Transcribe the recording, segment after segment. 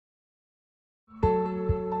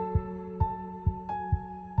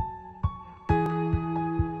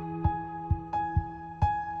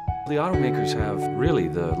The automakers have really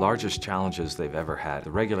the largest challenges they've ever had.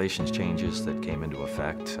 The regulations changes that came into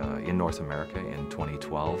effect in North America in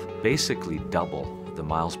 2012 basically double the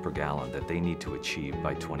miles per gallon that they need to achieve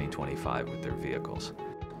by 2025 with their vehicles.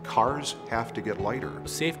 Cars have to get lighter.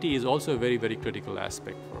 Safety is also a very, very critical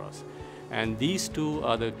aspect for us. And these two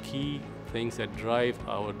are the key things that drive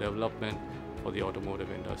our development for the automotive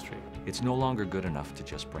industry. It's no longer good enough to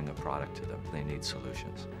just bring a product to them. They need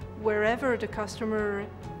solutions. Wherever the customer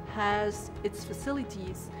has its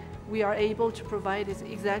facilities, we are able to provide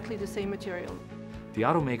exactly the same material. The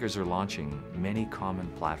automakers are launching many common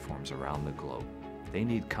platforms around the globe. They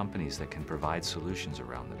need companies that can provide solutions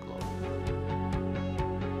around the globe.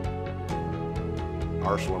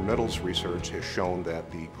 ArcelorMittal's research has shown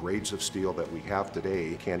that the grades of steel that we have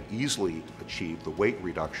today can easily achieve the weight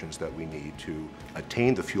reductions that we need to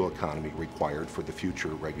attain the fuel economy required for the future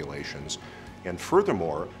regulations. And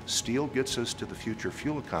furthermore, steel gets us to the future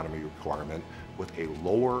fuel economy requirement with a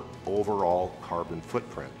lower overall carbon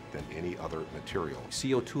footprint than any other material.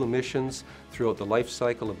 CO2 emissions throughout the life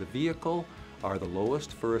cycle of the vehicle are the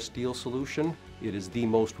lowest for a steel solution. It is the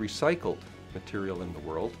most recycled material in the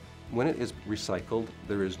world. When it is recycled,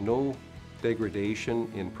 there is no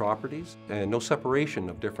degradation in properties and no separation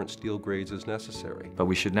of different steel grades is necessary. But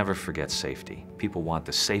we should never forget safety. People want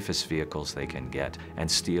the safest vehicles they can get, and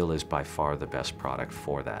steel is by far the best product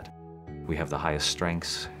for that. We have the highest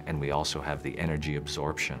strengths, and we also have the energy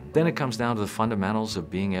absorption. Then it comes down to the fundamentals of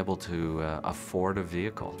being able to afford a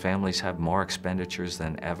vehicle. Families have more expenditures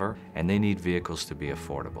than ever, and they need vehicles to be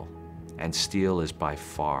affordable. And steel is by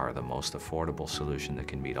far the most affordable solution that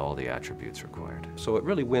can meet all the attributes required. So it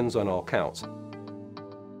really wins on all counts.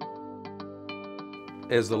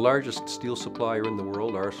 As the largest steel supplier in the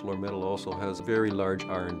world, ArcelorMittal also has very large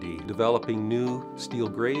R&D, developing new steel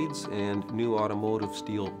grades and new automotive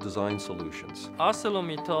steel design solutions.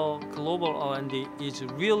 ArcelorMittal global R&D is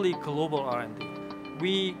really global R&D.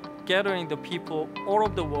 We gathering the people all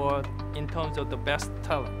over the world in terms of the best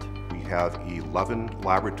talent. We have 11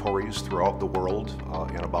 laboratories throughout the world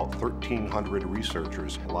and about 1,300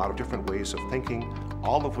 researchers. A lot of different ways of thinking,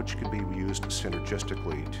 all of which can be used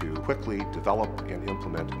synergistically to quickly develop and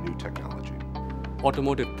implement new technology.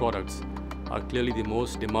 Automotive products are clearly the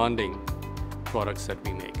most demanding products that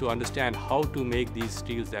we make. To understand how to make these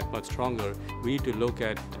steels that much stronger, we need to look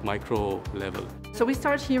at micro level. So we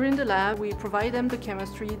start here in the lab, we provide them the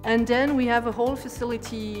chemistry, and then we have a whole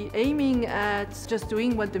facility aiming at just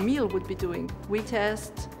doing what the mill would be doing. We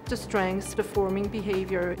test the strengths, the forming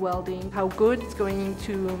behavior, welding, how good it's going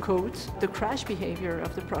to coat, the crash behavior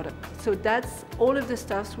of the product. So that's all of the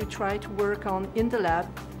stuff we try to work on in the lab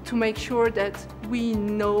to make sure that we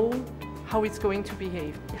know how it's going to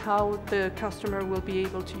behave, how the customer will be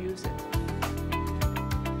able to use it.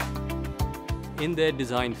 In their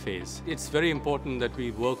design phase, it's very important that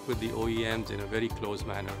we work with the OEMs in a very close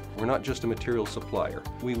manner. We're not just a material supplier.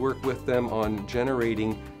 We work with them on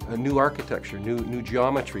generating a new architecture, new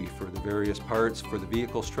geometry for the various parts, for the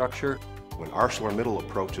vehicle structure. When ArcelorMittal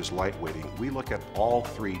approaches lightweighting, we look at all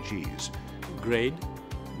 3 Gs. Grade,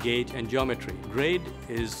 gauge, and geometry. Grade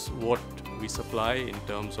is what we supply in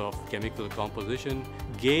terms of chemical composition.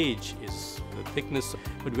 Gauge is the thickness.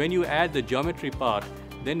 But when you add the geometry part,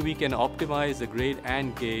 then we can optimize the grade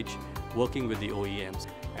and gauge working with the OEMs.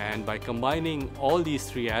 And by combining all these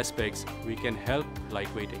 3 aspects, we can help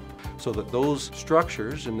lightweighting. So that those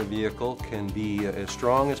structures in the vehicle can be as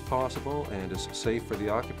strong as possible and as safe for the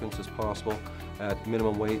occupants as possible at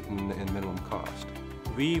minimum weight and minimum cost.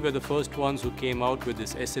 We were the first ones who came out with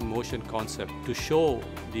this S in motion concept to show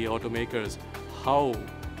the automakers how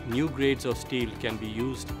new grades of steel can be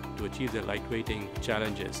used to achieve their lightweighting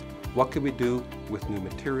challenges. What can we do with new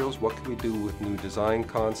materials? What can we do with new design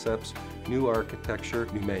concepts, new architecture,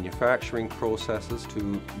 new manufacturing processes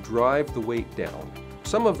to drive the weight down?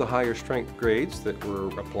 Some of the higher strength grades that we're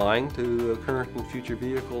applying to current and future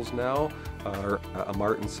vehicles now are a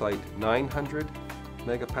Martensite 900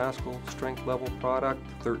 megapascal strength level product,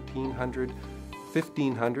 1300,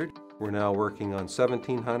 1500. We're now working on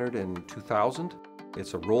 1700 and 2000.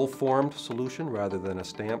 It's a roll-formed solution rather than a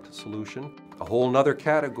stamped solution. A whole nother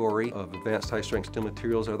category of advanced high-strength steel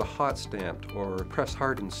materials are the hot-stamped or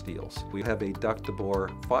press-hardened steels. We have a Ductibor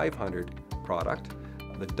 500 product.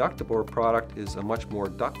 The Ductibor product is a much more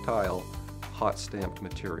ductile hot-stamped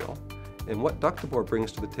material. And what Ductibor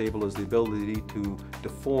brings to the table is the ability to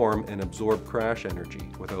deform and absorb crash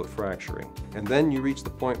energy without fracturing. And then you reach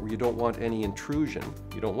the point where you don't want any intrusion.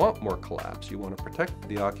 You don't want more collapse. You want to protect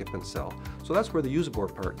the occupant cell. So that's where the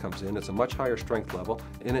Usabor part comes in. It's a much higher strength level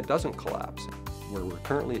and it doesn't collapse. where we're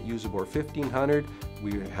currently at Usabor 1500.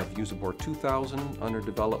 We have Usabor 2000 under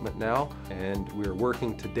development now, and we're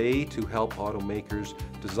working today to help automakers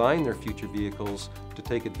design their future vehicles to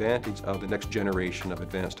take advantage of the next generation of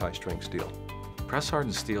advanced high-strength steel.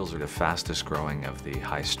 Press-hardened steels are the fastest growing of the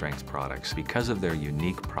high-strength products because of their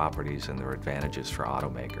unique properties and their advantages for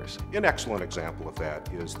automakers. An excellent example of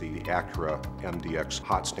that is the Acura MDX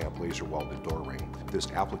hot stamp laser welded door ring.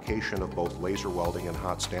 This application of both laser welding and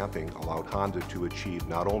hot stamping allowed Honda to achieve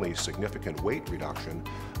not only significant weight reduction,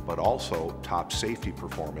 but also top safety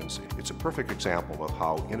performance. It's a perfect example of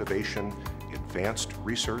how innovation, advanced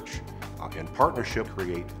research, and partnership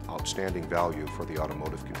create outstanding value for the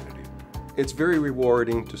automotive community. It's very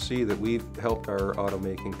rewarding to see that we've helped our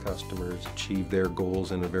automaking customers achieve their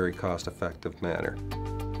goals in a very cost-effective manner.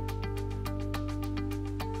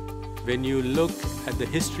 When you look at the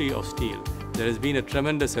history of steel, there has been a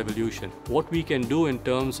tremendous evolution. What we can do in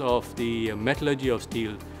terms of the metallurgy of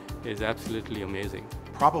steel is absolutely amazing.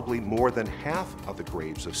 Probably more than half of the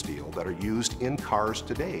grades of steel that are used in cars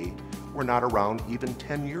today were not around even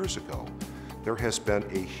 10 years ago. There has been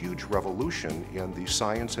a huge revolution in the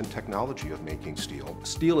science and technology of making steel.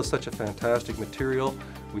 Steel is such a fantastic material.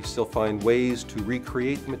 We still find ways to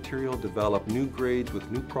recreate the material, develop new grades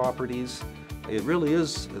with new properties. It really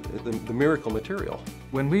is the miracle material.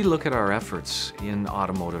 When we look at our efforts in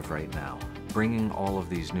automotive right now, bringing all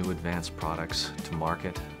of these new advanced products to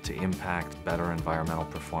market to impact better environmental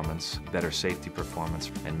performance, better safety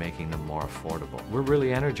performance, and making them more affordable, we're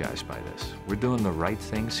really energized by this. We're doing the right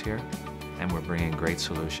things here, and we're bringing great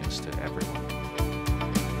solutions to everyone.